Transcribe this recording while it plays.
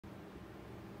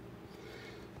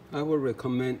I would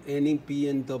recommend any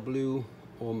BMW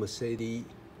or Mercedes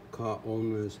car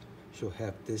owners should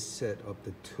have this set of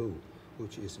the two,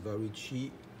 which is very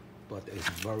cheap, but it's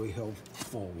very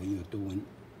helpful when you're doing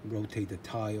rotate the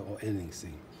tire or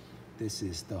anything. This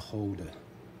is the holder,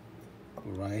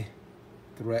 all right?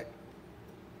 Thread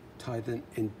tighten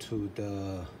into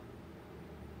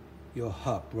your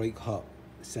hub, brake hub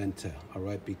center, all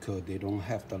right? Because they don't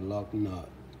have the lock nut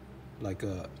like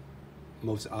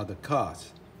most other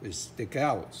cars. They stick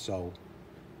out, so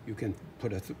you can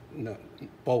put a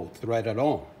bolt threaded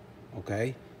on,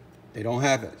 okay? They don't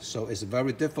have it, so it's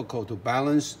very difficult to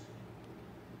balance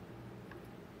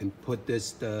and put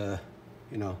this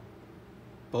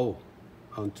bolt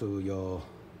onto your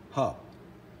hub.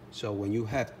 So when you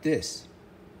have this,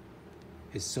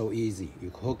 it's so easy.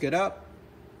 You hook it up,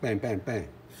 bang, bang, bang,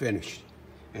 finished.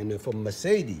 And then for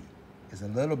Mercedes, it's a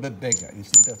little bit bigger. You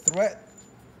see the thread?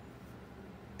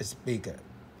 It's bigger,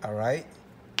 all right?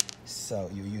 So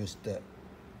you use the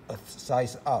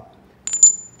size up.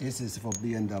 This is for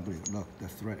BMW. Look, the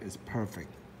thread is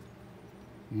perfect.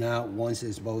 Now, once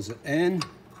it's both in,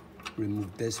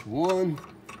 remove this one.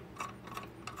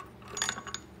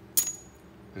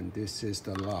 And this is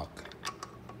the lock.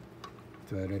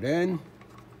 Thread it in.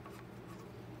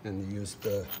 And use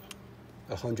the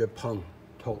 100-pound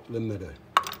torque limiter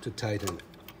to tighten it,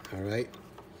 all right?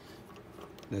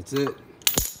 That's it.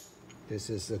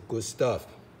 This is the good stuff.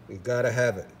 You gotta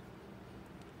have it.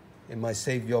 It might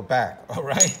save your back, all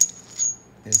right?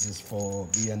 This is for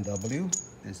BMW.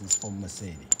 This is for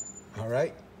Mercedes, all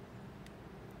right?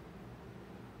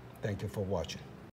 Thank you for watching.